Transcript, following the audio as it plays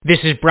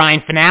This is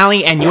Brian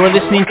Finale, and you're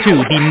listening to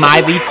the My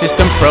Lead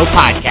System Pro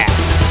podcast,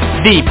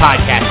 the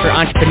podcast for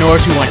entrepreneurs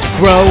who want to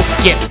grow,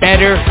 get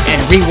better,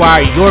 and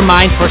rewire your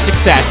mind for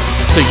success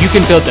so you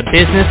can build the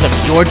business of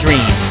your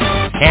dreams.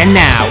 And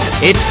now,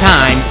 it's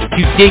time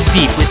to dig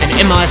deep with an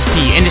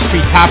MLSP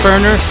industry top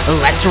earner.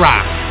 Let's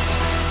rock.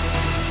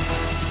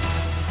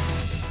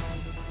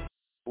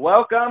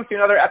 Welcome to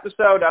another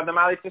episode of the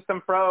My Lead System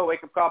Pro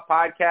Wake Up Call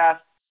podcast.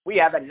 We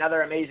have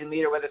another amazing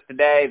leader with us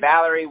today,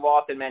 Valerie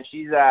Walton. Man,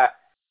 she's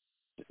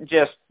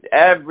just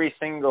every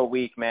single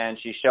week, man,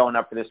 she's showing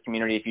up for this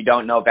community. If you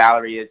don't know,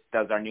 Valerie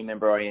does our new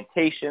member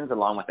orientations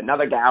along with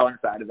another gal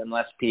inside of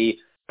MLSP,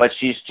 but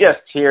she's just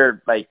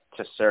here like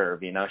to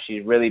serve. You know,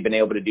 she's really been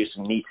able to do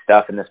some neat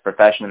stuff in this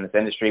profession, in this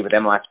industry with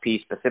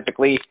MLSP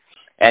specifically,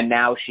 and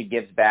now she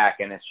gives back,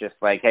 and it's just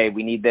like, hey,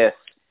 we need this.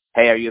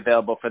 Hey, are you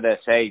available for this?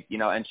 Hey, you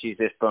know, and she's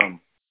just boom,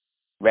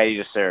 ready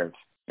to serve.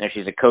 You know,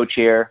 she's a coach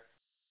here.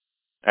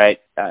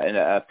 Right, an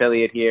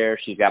affiliate here.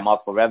 She's got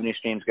multiple revenue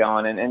streams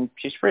going, and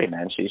she's free,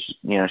 man. She's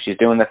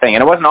doing the thing.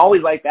 And it wasn't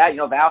always like that. You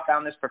know, Val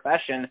found this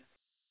profession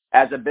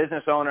as a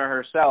business owner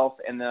herself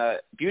in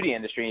the beauty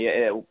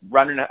industry,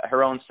 running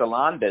her own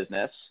salon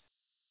business,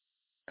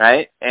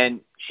 right?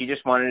 And she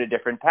just wanted a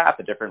different path,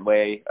 a different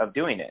way of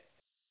doing it.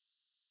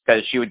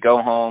 Because she would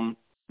go home,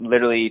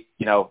 literally,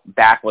 you know,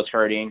 back was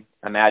hurting.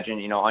 Imagine,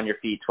 you know, on your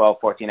feet 12,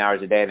 14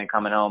 hours a day, then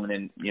coming home and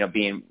then, you know,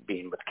 being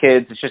with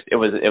kids. It's just, it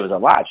was a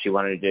lot. She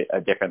wanted a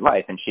different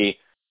life, and she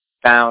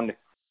found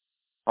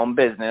home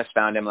business,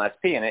 found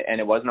MLSP, and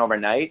it wasn't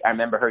overnight. I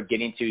remember her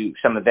getting to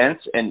some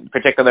events, in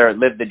particular,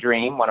 Live the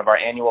Dream, one of our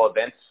annual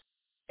events,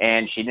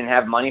 and she didn't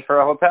have money for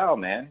a hotel,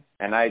 man.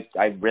 And I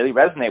really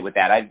resonate with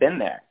that. I've been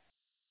there.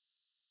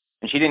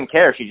 And she didn't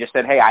care. She just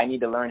said, hey, I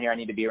need to learn here. I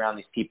need to be around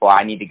these people.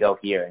 I need to go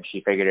here. And she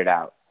figured it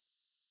out.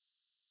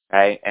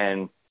 Right?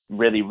 And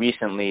really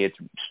recently it's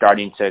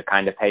starting to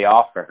kind of pay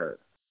off for her.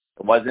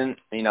 It wasn't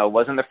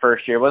the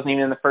first year. It wasn't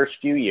even in the first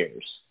few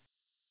years.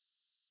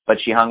 But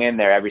she hung in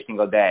there every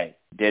single day,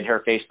 did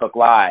her Facebook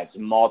Lives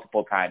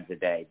multiple times a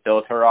day,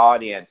 built her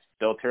audience,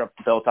 built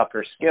up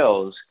her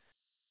skills.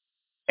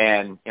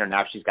 And, you know,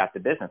 now she's got the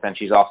business, and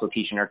she's also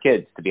teaching her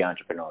kids to be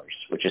entrepreneurs,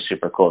 which is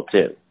super cool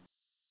too.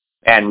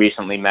 And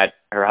recently met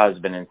her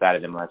husband inside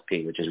of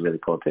MLSP, which is really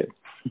cool too.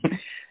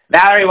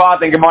 Valerie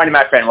Walton, good morning,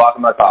 my friend.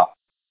 Welcome to the call.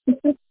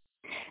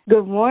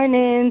 Good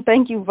morning.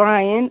 Thank you,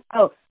 Brian.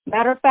 Oh,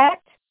 matter of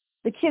fact,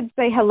 the kids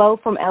say hello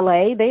from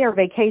LA. They are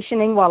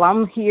vacationing while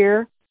I'm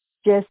here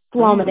just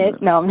slumming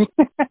it. No,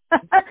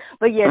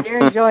 but yeah,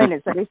 they're enjoying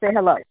it, so they say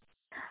hello.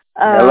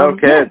 Hello,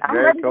 kids. Yeah,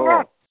 very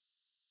cool.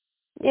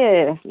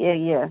 Yeah.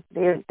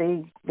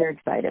 They're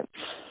excited.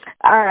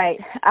 All right,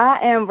 I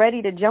am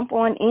ready to jump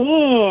on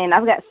in.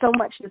 I've got so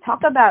much to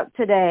talk about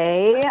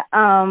today.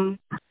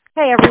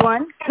 Hey,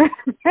 everyone.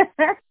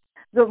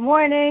 Good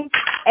morning.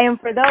 And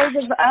for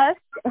those of us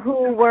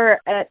who were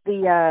at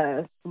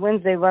the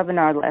Wednesday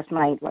webinar last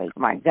night, like,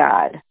 my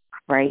God,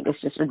 right?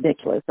 It's just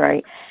ridiculous,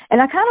 right? And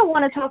I kind of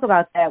want to talk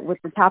about that with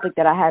the topic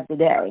that I have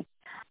today.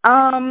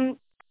 I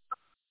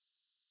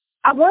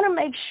want to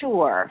make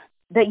sure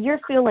that you're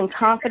feeling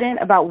confident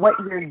about what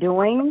you're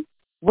doing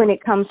when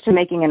it comes to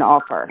making an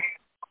offer,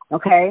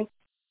 okay?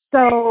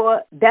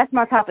 So that's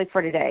my topic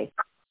for today.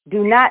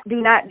 Do not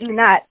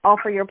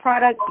offer your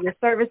product, your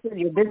services,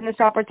 your business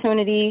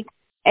opportunity,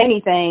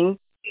 anything.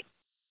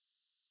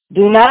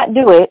 Do not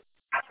do it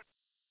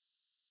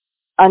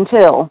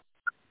until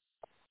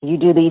you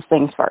do these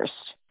things first.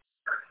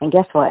 And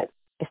guess what?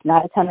 It's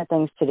not a ton of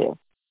things to do.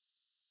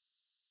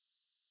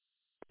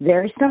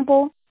 Very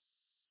simple,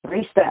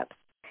 3 steps.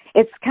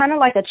 It's kind of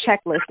like a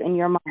checklist in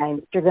your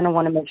mind that you're going to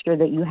want to make sure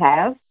that you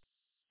have.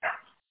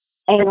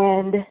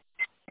 And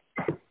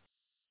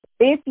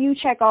if you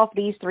check off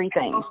these 3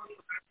 things,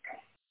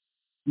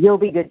 you'll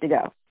be good to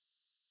go.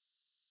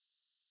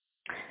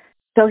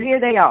 So here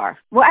they are.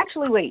 Well,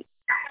 actually, wait.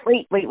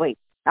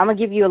 I'm going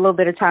to give you a little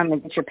bit of time to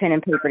get your pen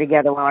and paper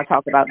together while I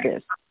talk about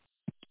this.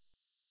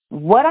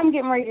 What I'm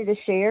getting ready to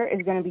share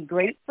is going to be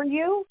great for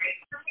you,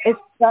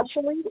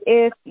 especially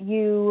if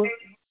you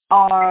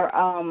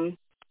are,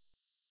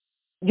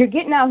 you're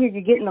getting out here,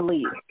 you're getting the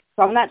lead.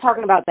 So I'm not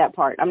talking about that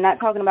part. I'm not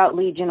talking about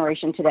lead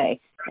generation today.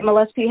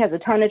 MLSP has a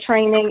ton of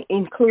training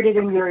included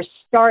in your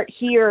Start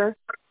Here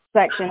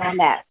section on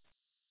that,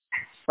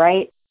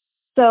 right?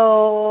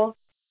 So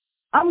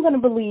I'm going to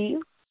believe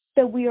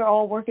that we are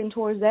all working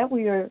towards that.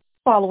 We are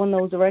following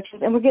those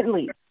directions, and we're getting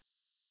leads.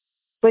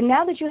 But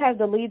now that you have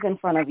the leads in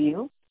front of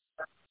you,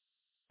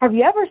 have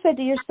you ever said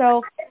to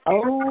yourself,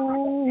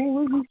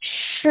 oh,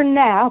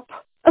 snap,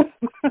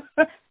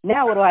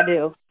 now what do I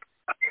do?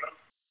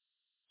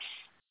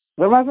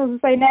 What am I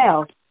supposed to say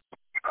now?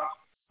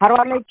 How do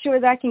I make sure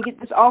that I can get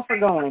this offer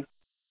going?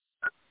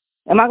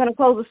 Am I going to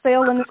close a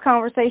sale in this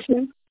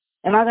conversation?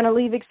 Am I going to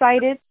leave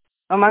excited?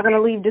 Or am I going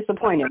to leave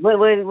disappointed? What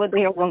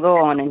the hell going to go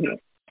on in here?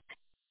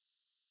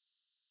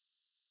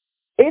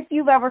 If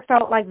you've ever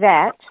felt like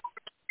that,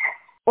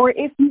 or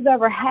if you've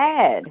ever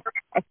had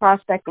a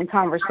prospecting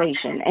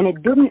conversation and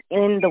it didn't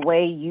end the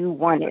way you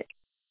wanted,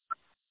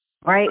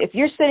 right? If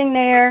you're sitting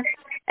there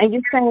and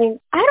you're saying,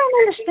 I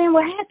don't understand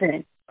what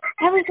happened.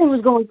 Everything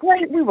was going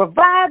great. We were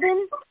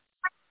vibing,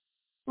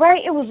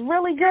 right? It was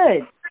really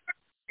good.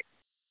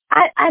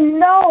 I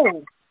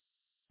know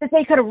that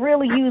they could have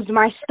really used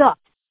my stuff.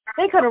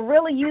 They could have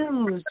really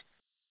used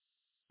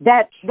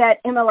that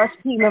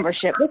MLSP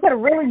membership. They could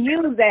have really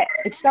used that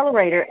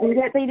accelerator, and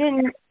yet they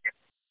didn't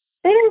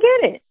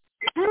get it.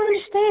 I don't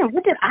understand.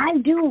 What did I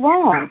do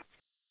wrong?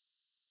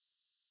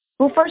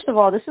 Well, first of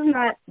all, this is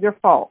not your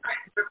fault.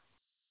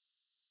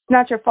 It's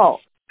not your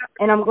fault.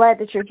 And I'm glad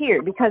that you're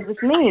here, because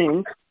this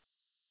means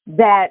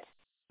that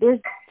there's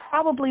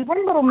probably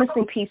one little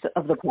missing piece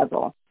of the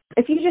puzzle.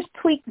 If you just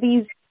tweak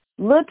these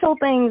little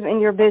things in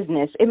your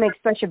business, it makes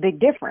such a big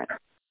difference.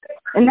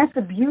 And that's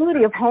the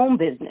beauty of home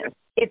business.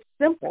 It's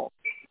simple.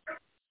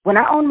 When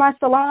I owned my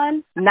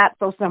salon, not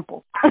so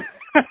simple.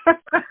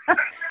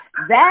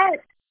 That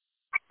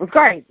was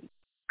crazy.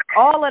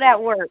 All of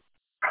that work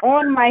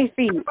on my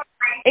feet,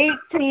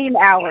 18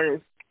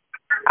 hours.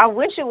 I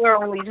wish it were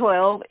only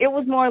 12. It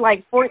was more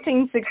like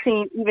 14,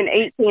 16, even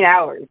 18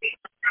 hours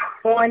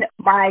on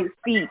my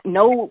feet.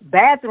 No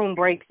bathroom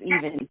breaks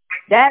even.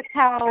 That's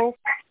how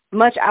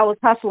much I was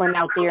hustling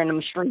out there in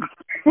the streets.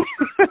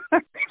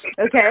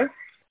 Okay?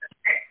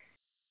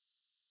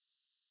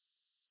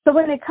 So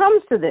when it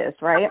comes to this,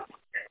 right,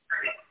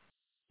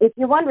 if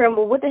you're wondering,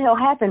 well, what the hell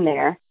happened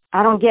there?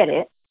 I don't get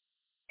it.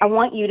 I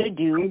want you to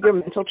do your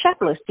mental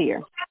checklist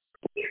here.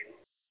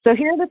 So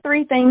here are the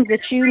 3 things that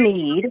you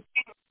need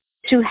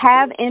to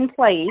have in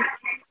place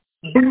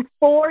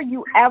before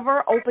you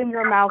ever open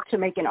your mouth to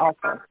make an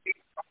offer.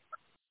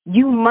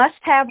 You must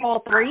have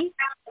all 3.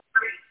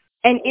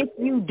 And if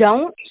you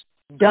don't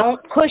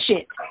push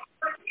it.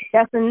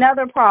 That's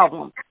another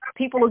problem.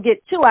 People will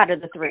get 2 out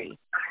of the 3,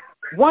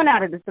 1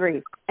 out of the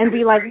 3, and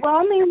be like, well,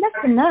 I mean,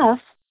 that's enough.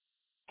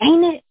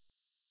 Ain't it?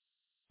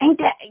 Ain't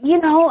that,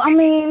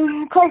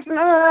 close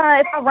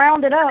enough if I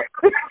round it up.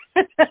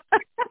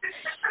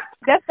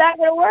 That's not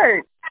going to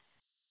work.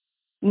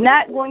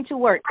 Not going to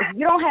work. If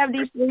you don't have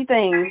these 3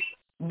 things,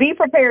 be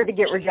prepared to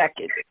get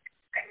rejected.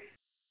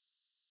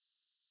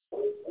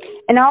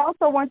 And I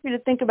also want you to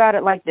think about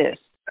it like this.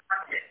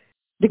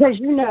 Because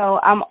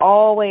I'm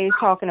always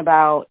talking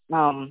about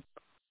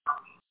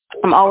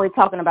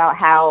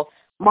how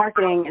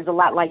marketing is a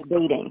lot like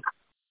dating,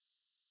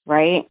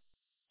 right?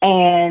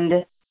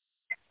 And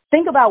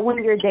think about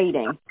when you're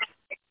dating.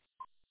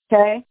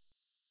 Okay,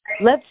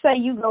 let's say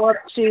you go up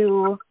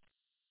to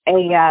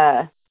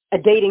a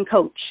dating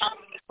coach,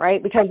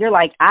 right? Because you're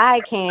like,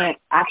 I can't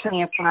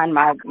find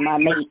my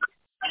mate.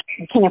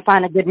 I can't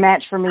find a good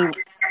match for me.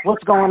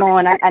 What's going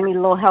on? I need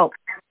a little help.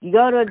 You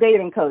go to a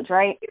dating coach,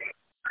 right?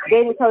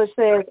 Dating coach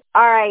says,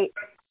 all right,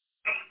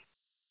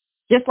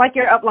 just like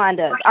your upline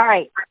does. All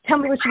right, tell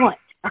me what you want.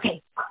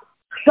 Okay,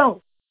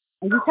 go.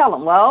 And you tell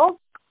them, well,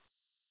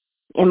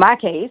 in my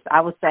case,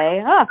 I would say,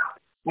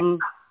 I'm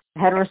a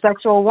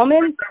heterosexual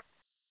woman.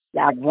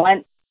 I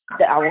want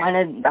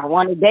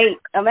to date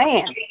a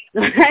man.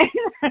 Right?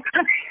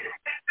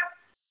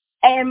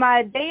 And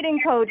my dating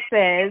coach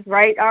says,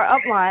 right, our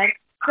upline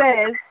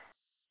says,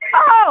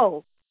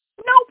 oh,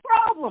 no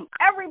problem.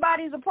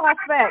 Everybody's a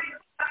prospect.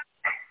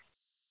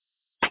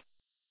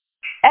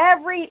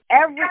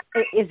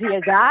 Is he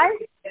a guy?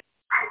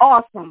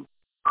 Awesome.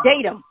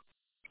 Date him.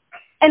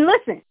 And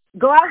listen,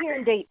 go out here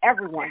and date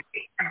everyone.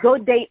 Go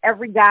date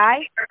every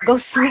guy. Go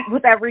sleep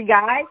with every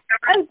guy.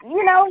 And,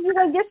 you're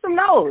going to get some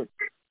no's.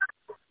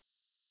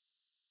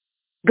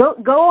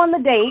 Go on the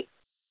date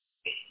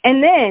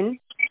and then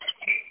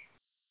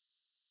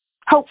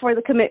hope for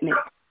the commitment.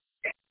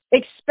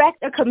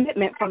 Expect a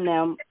commitment from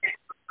them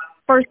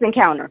first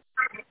encounter.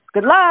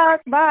 Good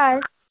luck. Bye.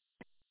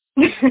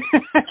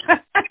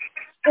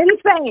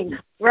 Insane,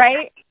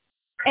 right?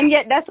 And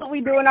yet that's what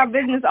we do in our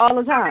business all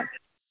the time.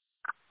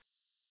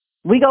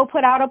 We go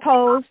put out a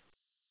post.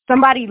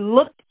 Somebody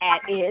looked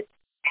at it.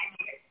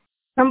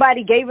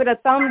 Somebody gave it a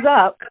thumbs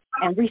up,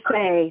 and we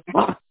say,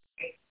 oh,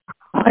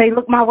 they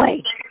look my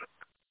way.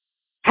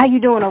 How you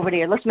doing over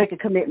there? Let's make a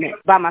commitment.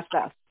 Buy my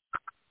stuff.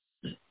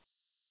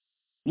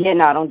 Yeah,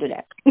 no, don't do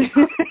that.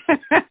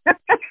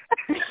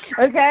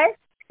 Okay?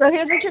 So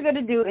here's what you're going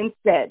to do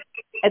instead.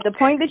 At the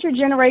point that you're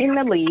generating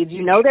the leads,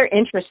 they're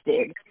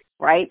interested,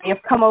 right?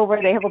 They've come over.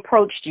 They have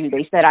approached you.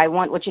 They said, I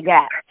want what you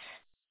got.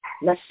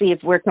 Let's see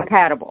if we're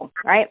compatible,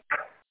 right?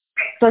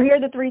 So here are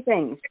the 3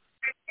 things.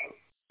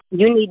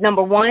 You need,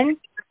 number 1,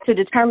 to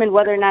determine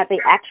whether or not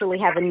they actually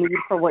have a need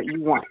for what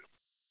you want.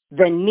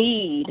 The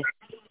need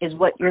is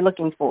what you're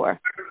looking for.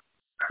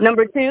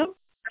 Number 2,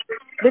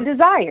 the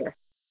desire.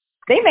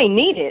 They may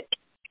need it.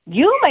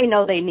 You may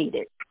know they need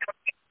it.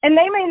 And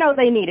they may know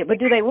they need it, but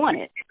do they want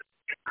it?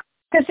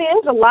 Because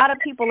there's a lot of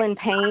people in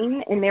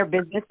pain in their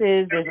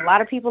businesses. There's a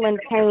lot of people in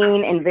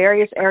pain in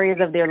various areas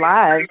of their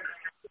lives.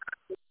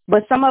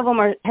 But some of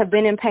them have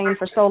been in pain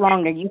for so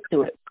long they're used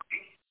to it.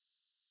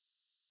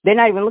 They're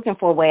not even looking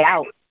for a way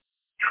out.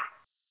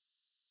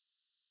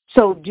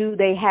 So do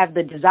they have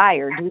the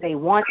desire? Do they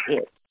want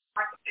it?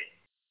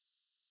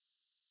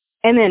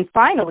 And then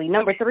finally,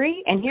 number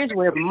 3, and here's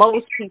where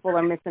most people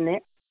are missing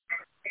it,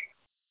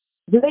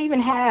 Do they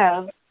even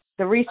have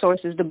the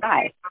resources to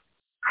buy?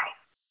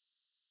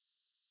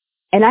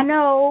 And I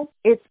know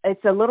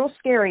it's a little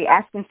scary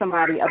asking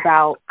somebody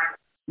about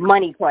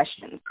money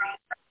questions,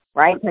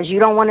 right? Because you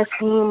don't want to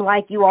seem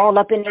like you all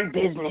up in their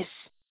business.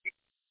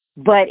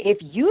 But if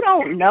you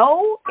don't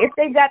know if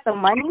they've got the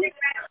money,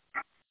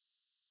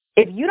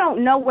 if you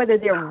don't know whether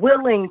they're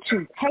willing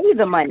to pay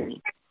the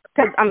money,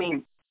 because, I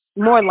mean,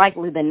 more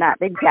likely than not,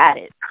 they've got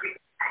it.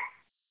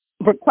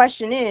 The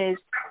question is,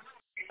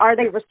 are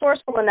they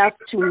resourceful enough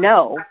to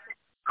know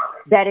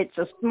that it's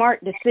a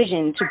smart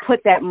decision to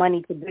put that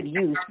money to good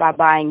use by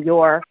buying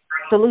your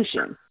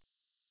solution?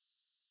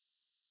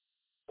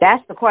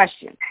 That's the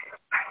question.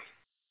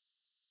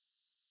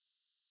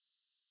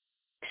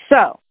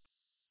 So,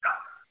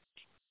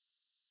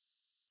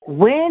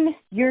 when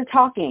you're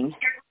talking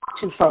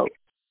to folks,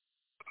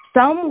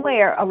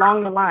 somewhere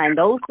along the line,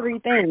 those three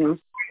things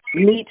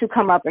need to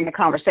come up in the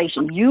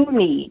conversation.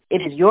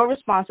 It is your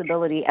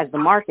responsibility as the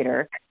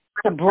marketer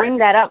to bring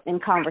that up in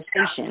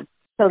conversation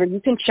so that you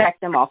can check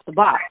them off the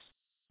box.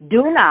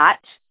 Do not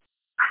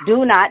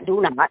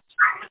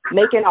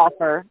make an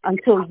offer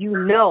until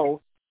you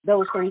know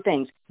those three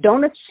things.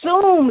 Don't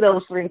assume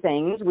those three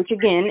things, which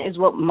again is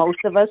what most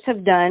of us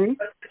have done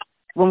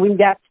when we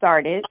got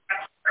started.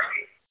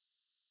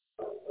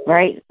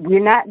 Right?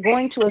 We're not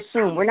going to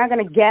assume. We're not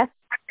going to guess.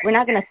 We're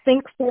not going to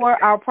think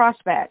for our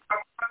prospects.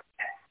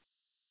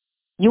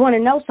 You want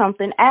to know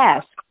something,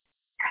 ask.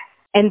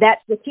 And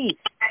that's the key.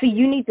 See,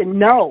 you need to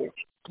know.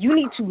 You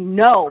need to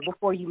know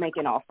before you make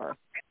an offer.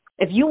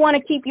 If you want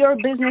to keep your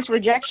business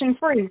rejection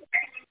free,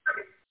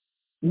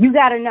 you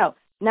got to know.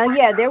 Now,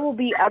 yeah, there will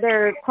be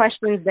other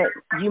questions that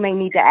you may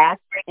need to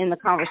ask in the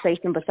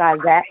conversation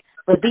besides that,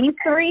 but these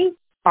three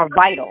are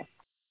vital.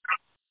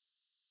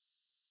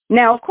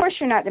 Now, of course,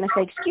 you're not going to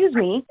say, excuse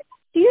me,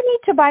 do you need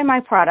to buy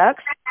my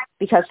products?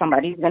 Because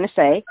somebody's going to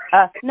say,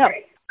 no.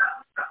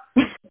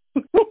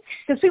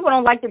 Because people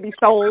don't like to be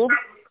sold.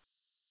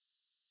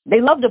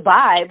 They love to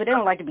buy, but they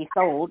don't like to be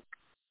sold.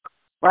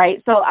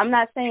 Right? So I'm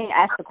not saying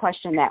ask the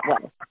question that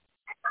way.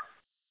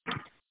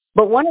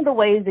 But one of the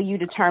ways that you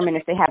determine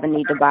if they have a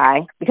need to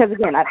buy, because,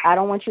 again, I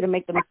don't want you to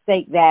make the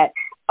mistake that,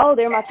 oh,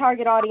 they're my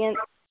target audience,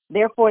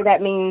 therefore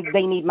that means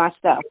they need my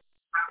stuff.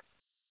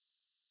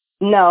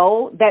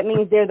 No, that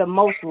means they're the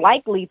most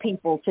likely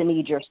people to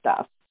need your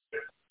stuff.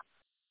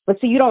 But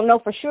see, you don't know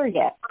for sure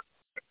yet.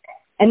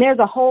 And there's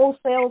a whole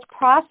sales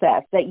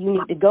process that you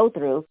need to go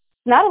through.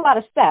 Not a lot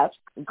of steps.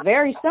 It's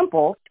very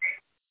simple.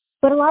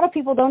 But a lot of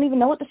people don't even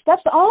know what the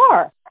steps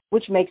are,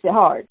 which makes it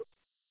hard.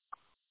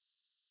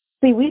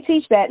 See, we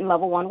teach that in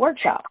Level 1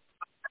 workshop.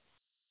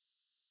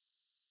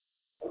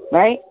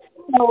 Right?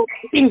 So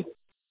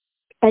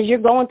as you're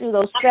going through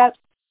those steps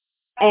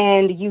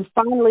and you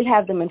finally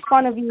have them in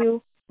front of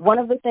you, one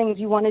of the things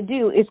you want to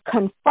do is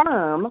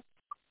confirm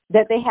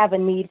that they have a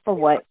need for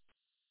what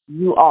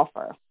you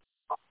offer.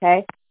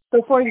 Okay?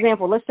 So, for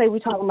example, let's say we're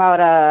talking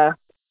about,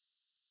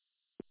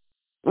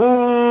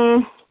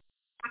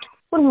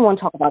 what do we want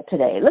to talk about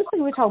today? Let's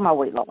say we're talking about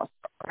weight loss,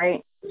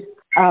 right?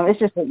 It's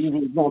just an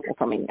easy example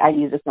for me. I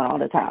use this one all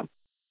the time.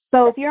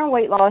 So if you're in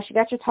weight loss, you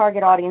got your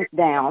target audience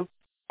down,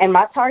 and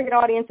my target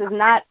audience is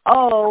not,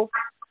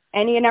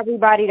 any and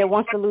everybody that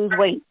wants to lose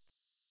weight.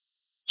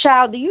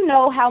 Child, do you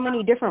know how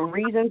many different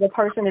reasons a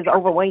person is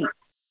overweight?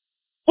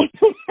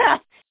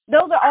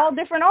 Those are all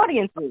different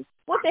audiences.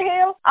 What the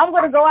hell? I'm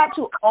going to go out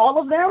to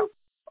all of them?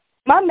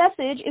 My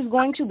message is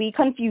going to be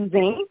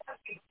confusing,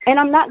 and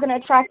I'm not going to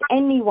attract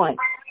anyone.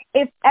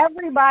 If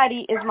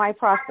everybody is my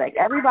prospect,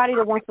 everybody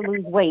that wants to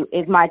lose weight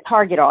is my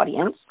target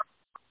audience,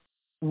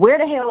 where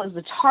the hell is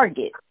the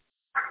target?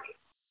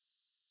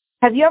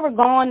 Have you ever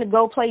gone to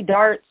go play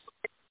darts?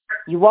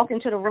 You walk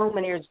into the room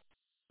and there's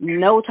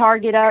no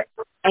target up,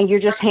 and you're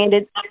just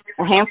handed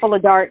a handful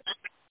of darts,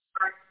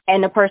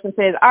 and the person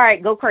says, all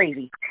right, go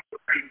crazy.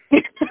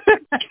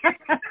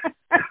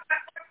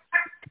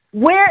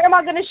 Where am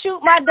I going to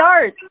shoot my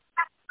darts?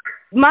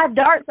 My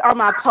darts are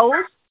my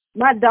posts.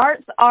 My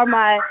darts are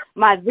my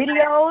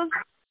videos.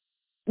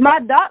 My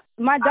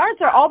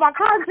darts are all my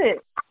content.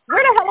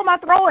 Where the hell am I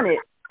throwing it?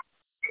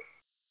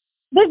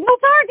 There's no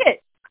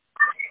target.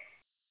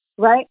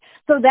 Right?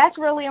 So that's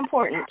really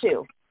important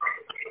too.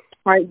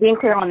 Right? Being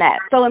clear on that.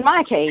 So in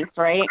my case,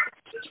 right,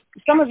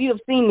 some of you have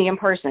seen me in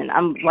person.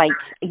 I'm like,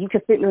 you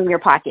can fit me in your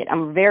pocket.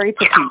 I'm very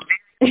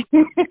petite.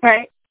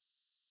 Right?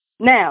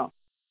 Now,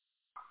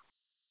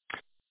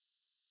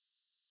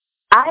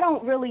 I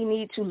don't really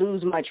need to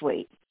lose much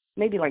weight.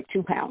 Maybe like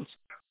 2 pounds.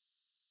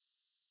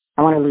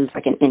 I want to lose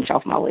like an inch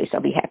off my waist. I'll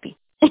be happy.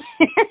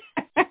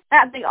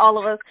 I think all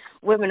of us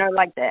women are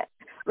like that.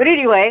 But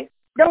anyway,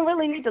 don't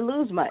really need to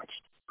lose much.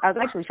 I was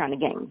actually trying to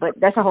gain, but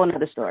that's a whole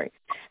other story.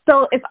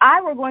 So if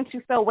I were going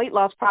to sell weight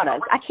loss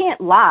products, I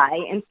can't lie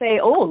and say,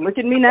 oh, look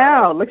at me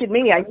now. Look at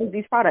me. I use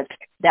these products.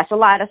 That's a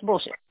lie. That's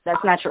bullshit.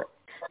 That's not true.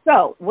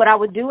 So what I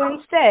would do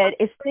instead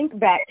is think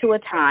back to a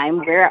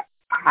time where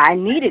I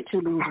needed to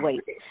lose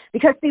weight.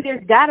 Because, see,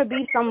 there's got to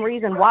be some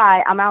reason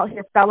why I'm out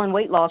here selling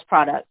weight loss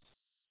products.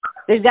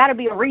 There's got to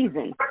be a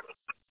reason.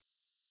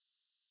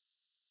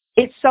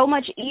 It's so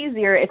much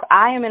easier if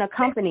I am in a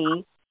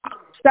company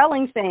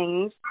selling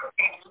things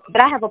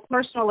that I have a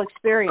personal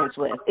experience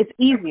with. It's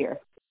easier.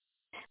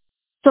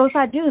 So if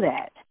I do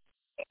that,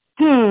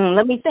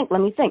 let me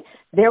think.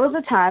 There was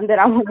a time that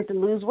I wanted to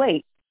lose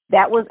weight.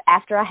 That was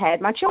after I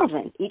had my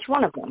children, each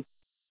one of them,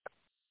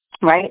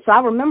 right? So I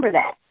remember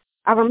that.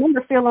 I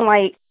remember feeling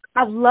like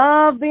I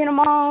love being a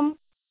mom,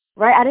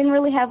 right? I didn't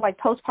really have like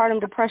postpartum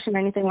depression or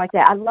anything like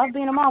that. I love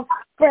being a mom,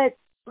 but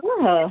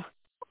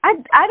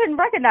I didn't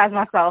recognize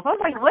myself. I was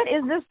like, what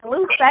is this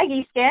loose,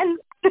 saggy skin?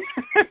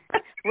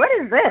 What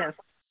is this?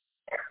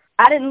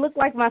 I didn't look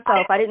like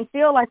myself. I didn't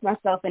feel like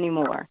myself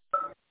anymore.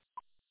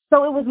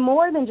 So it was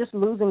more than just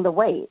losing the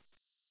weight.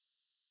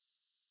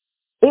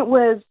 It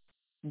was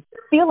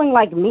feeling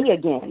like me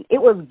again.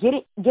 It was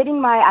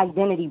getting my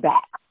identity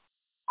back.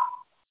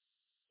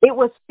 It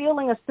was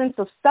feeling a sense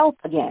of self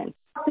again.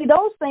 See,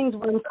 those things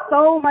run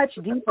so much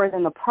deeper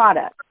than the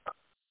product.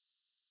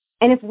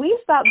 And if we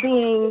stop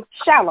being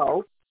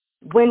shallow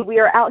when we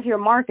are out here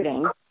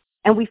marketing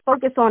and we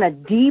focus on a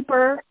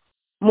deeper,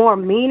 more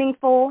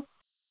meaningful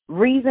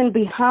reason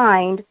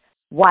behind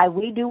why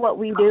we do what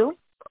we do,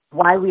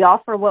 why we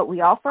offer what we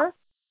offer,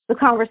 the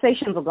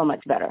conversations will go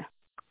much better.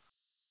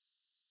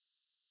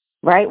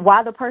 Right?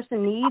 Why the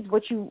person needs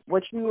what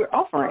you're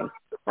offering,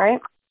 right?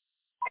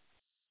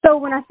 So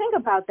when I think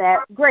about that,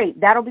 great,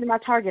 that'll be my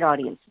target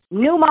audience.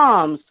 New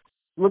moms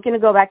looking to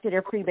go back to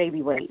their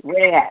pre-baby weight.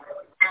 Where they at?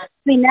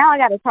 See, now I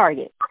got a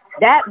target.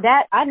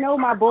 That I know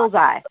my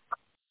bullseye.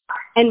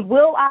 And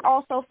will I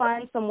also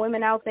find some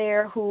women out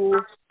there who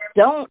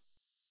don't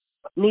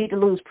need to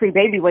lose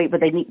pre-baby weight, but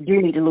they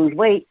do need to lose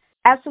weight?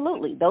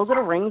 Absolutely. Those are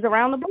the rings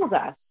around the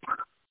bullseye.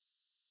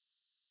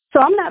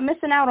 So I'm not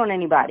missing out on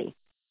anybody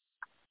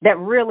that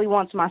really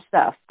wants my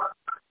stuff.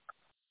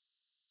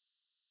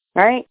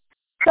 Right?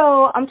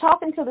 So I'm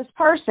talking to this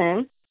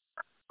person.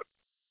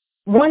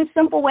 One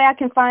simple way I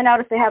can find out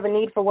if they have a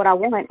need for what I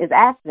want is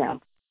ask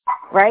them.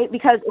 Right?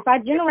 Because if I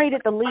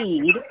generated the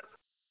lead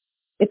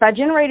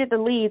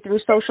through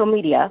social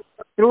media,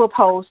 through a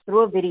post,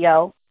 through a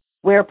video,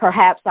 where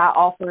perhaps I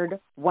offered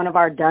one of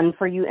our Done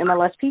For You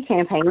MLSP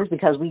campaigns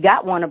because we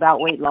got one about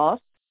weight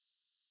loss,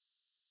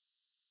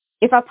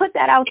 if I put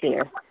that out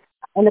there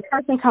and the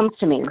person comes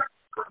to me,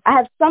 I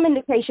have some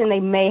indication they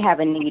may have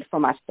a need for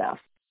my stuff.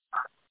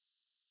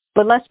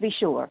 But let's be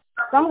sure.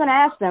 So I'm going to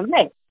ask them,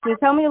 hey, can you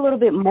tell me a little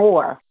bit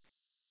more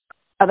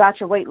about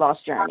your weight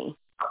loss journey?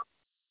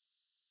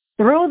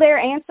 Through their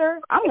answer,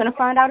 I'm going to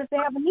find out if they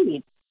have a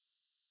need.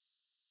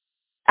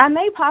 I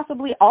may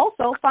possibly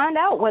also find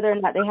out whether or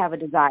not they have a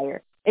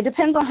desire. It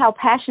depends on how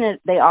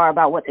passionate they are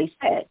about what they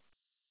said.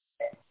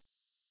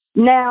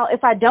 Now,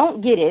 if I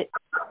don't get it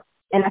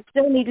and I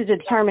still need to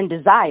determine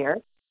desire,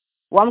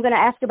 well, I'm going to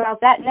ask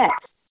about that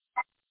next.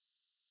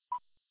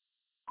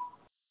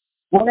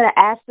 I'm going to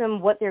ask them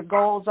what their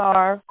goals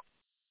are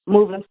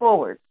moving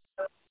forward.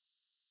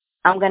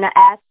 I'm going to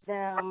ask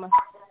them,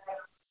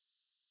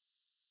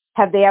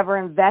 have they ever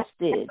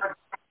invested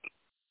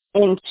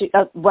into,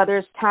 whether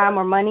it's time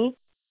or money,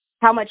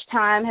 how much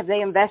time have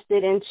they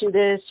invested into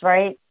this,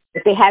 right?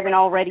 If they haven't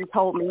already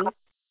told me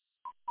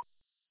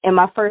in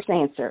my first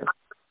answer.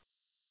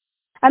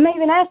 I may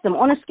even ask them,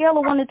 on a scale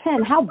of 1 to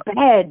 10, how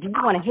bad do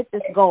you want to hit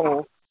this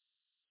goal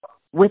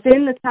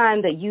within the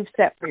time that you've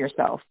set for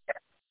yourself?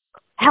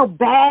 How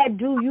bad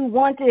do you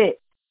want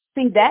it?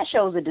 See, that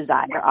shows a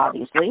desire,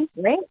 obviously,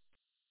 right?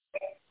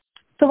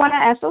 So why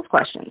not ask those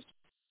questions?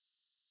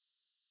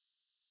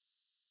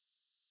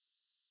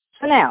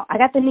 So now, I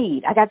got the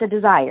need, I got the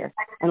desire.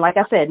 And like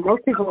I said,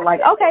 most people are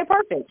like, okay,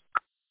 perfect.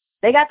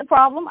 They got the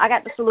problem, I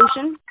got the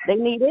solution. They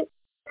need it,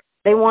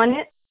 they want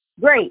it.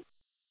 Great.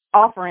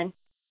 Offering.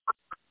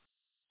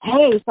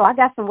 Hey, so I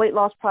got some weight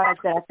loss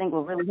products that I think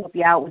will really help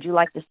you out. Would you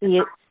like to see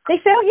it? They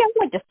say, oh, yeah, I'd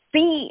like to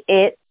see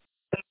it.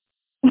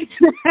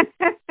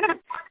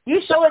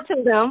 You show it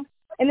to them,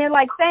 and they're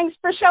like, thanks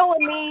for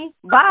showing me.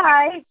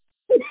 Bye.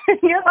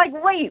 You're like,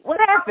 wait, what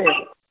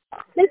happened?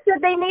 They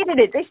said they needed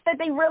it. They said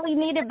they really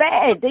needed it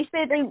bad. They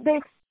said they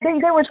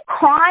was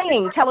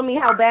crying, telling me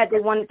how bad they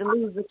wanted to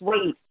lose this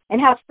weight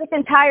and how sick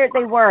and tired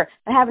they were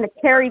of having to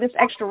carry this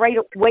extra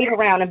weight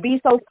around and be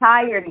so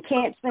tired and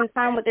can't spend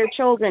time with their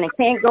children and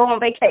can't go on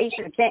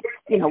vacation, can't,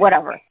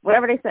 whatever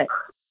they said.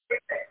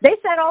 They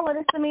said all of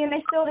this to me and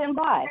they still didn't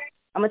buy.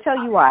 I'm going to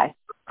tell you why.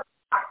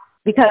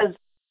 Because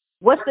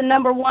what's the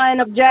number one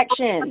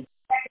objection?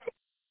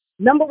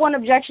 Number one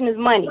objection is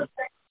money.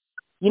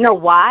 You know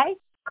why?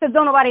 Because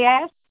don't nobody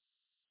ask.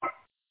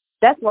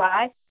 That's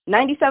why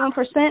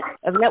 97%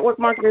 of network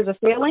marketers are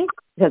failing,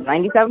 because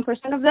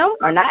 97% of them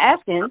are not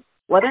asking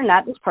whether or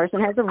not this person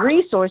has the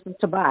resources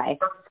to buy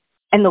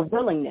and the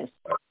willingness.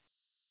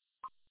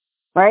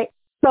 Right?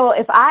 So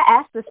if I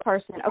ask this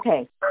person,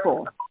 okay,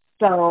 cool.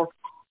 So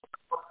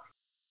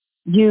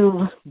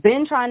you've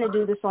been trying to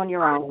do this on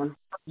your own.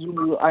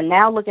 You are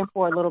now looking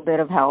for a little bit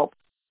of help.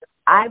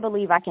 I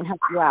believe I can help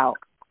you out.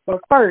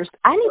 But first,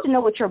 I need to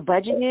know what your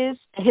budget is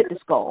to hit this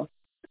goal.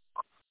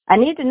 I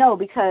need to know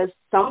because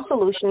some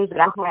solutions that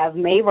I have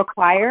may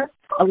require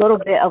a little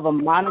bit of a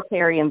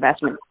monetary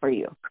investment for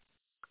you.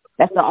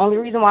 That's the only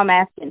reason why I'm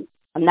asking.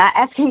 I'm not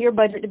asking your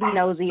budget to be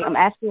nosy. I'm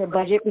asking your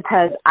budget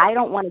because I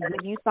don't want to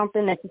give you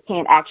something that you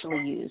can't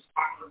actually use.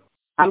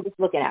 I'm just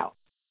looking out.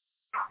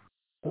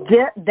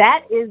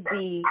 That is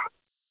the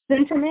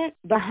sentiment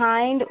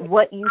behind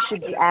what you should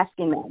be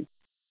asking them,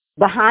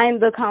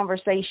 behind the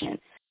conversation.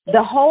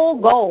 The whole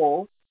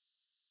goal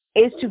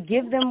is to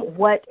give them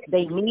what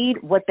they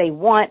need, what they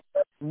want,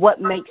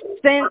 what makes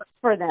sense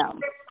for them.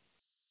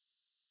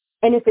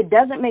 And if it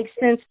doesn't make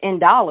sense in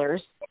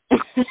dollars,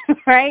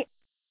 right,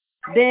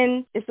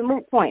 then it's a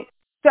moot point.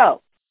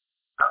 So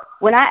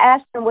when I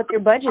ask them what their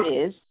budget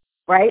is,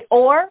 right,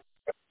 or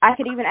I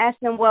could even ask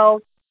them,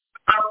 well,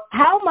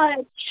 how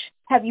much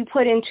have you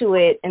put into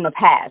it in the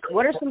past?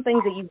 What are some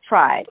things that you've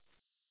tried?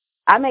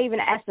 I may even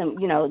ask them,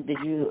 do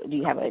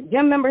you have a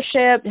gym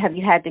membership? Have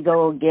you had to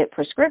go get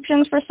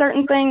prescriptions for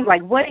certain things?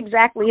 Like, what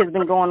exactly has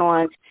been going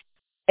on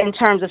in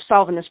terms of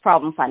solving this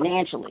problem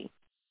financially?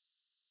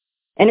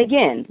 And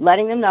again,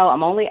 letting them know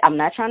I'm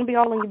not trying to be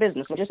all in your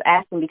business. I'm just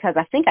asking because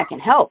I think I can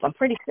help. I'm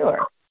pretty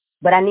sure.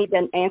 But I need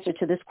an answer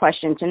to this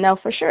question to know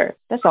for sure.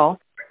 That's all.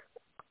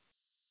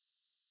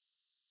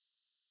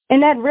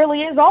 And that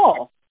really is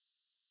all.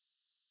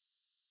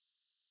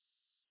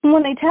 And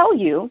when they tell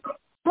you,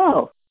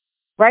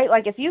 right,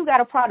 like if you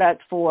got a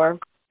product for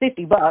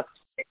 $50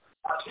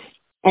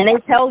 and they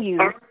tell you,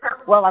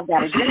 well, I've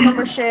got a gym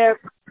membership,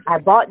 I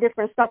bought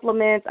different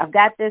supplements, I've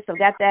got this, I've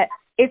got that.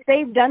 If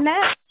they've done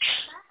that,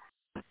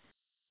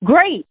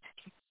 great.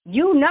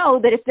 You know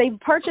that if they've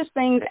purchased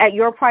things at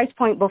your price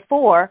point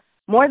before,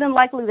 more than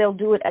likely they'll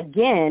do it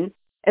again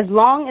as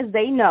long as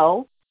they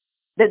know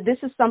that this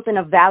is something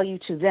of value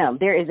to them.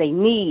 There is a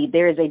need,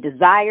 there is a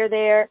desire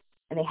there,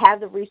 and they have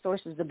the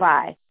resources to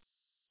buy,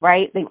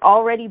 right? They've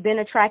already been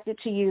attracted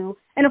to you.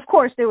 And, of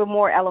course, there were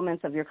more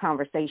elements of your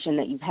conversation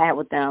that you've had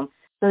with them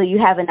so that you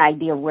have an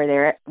idea of where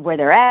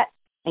they're at,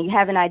 and you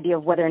have an idea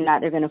of whether or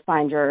not they're going to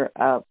find your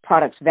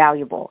products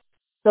valuable.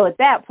 So at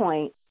that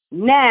point,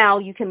 now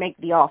you can make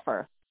the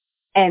offer.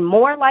 And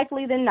more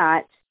likely than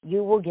not,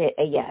 you will get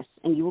a yes,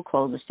 and you will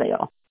close the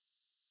sale.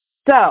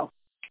 So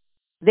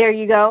there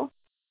you go.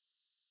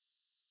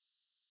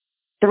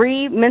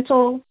 3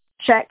 mental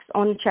checks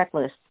on the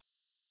checklist.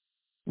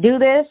 Do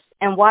this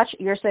and watch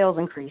your sales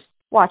increase.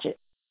 Watch it.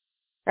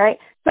 All right?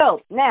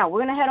 So now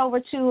we're going to head over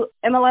to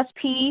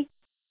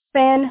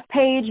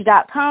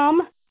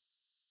MLSPfanpage.com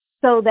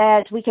so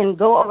that we can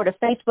go over to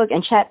Facebook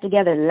and chat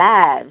together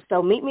live.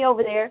 So meet me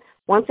over there.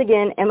 Once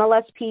again,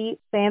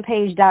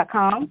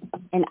 MLSPfanpage.com,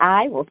 and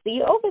I will see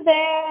you over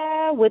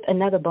there with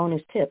another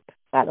bonus tip,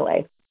 by the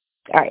way.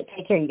 All right,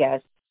 take care, you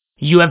guys.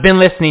 You have been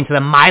listening to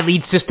the My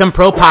Lead System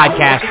Pro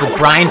podcast with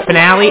Brian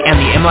Finale and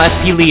the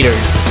MLSP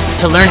leaders.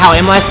 To learn how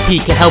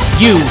MLSP can help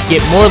you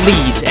get more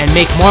leads and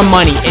make more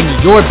money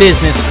in your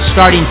business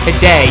starting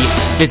today,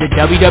 visit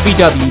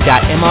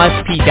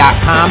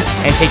www.mlsp.com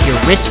and take your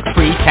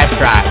risk-free test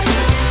drive.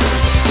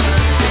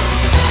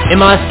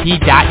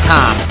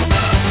 MLSP.com.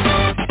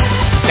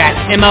 That's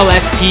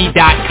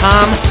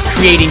MLSP.com,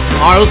 creating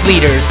tomorrow's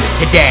leaders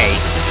today.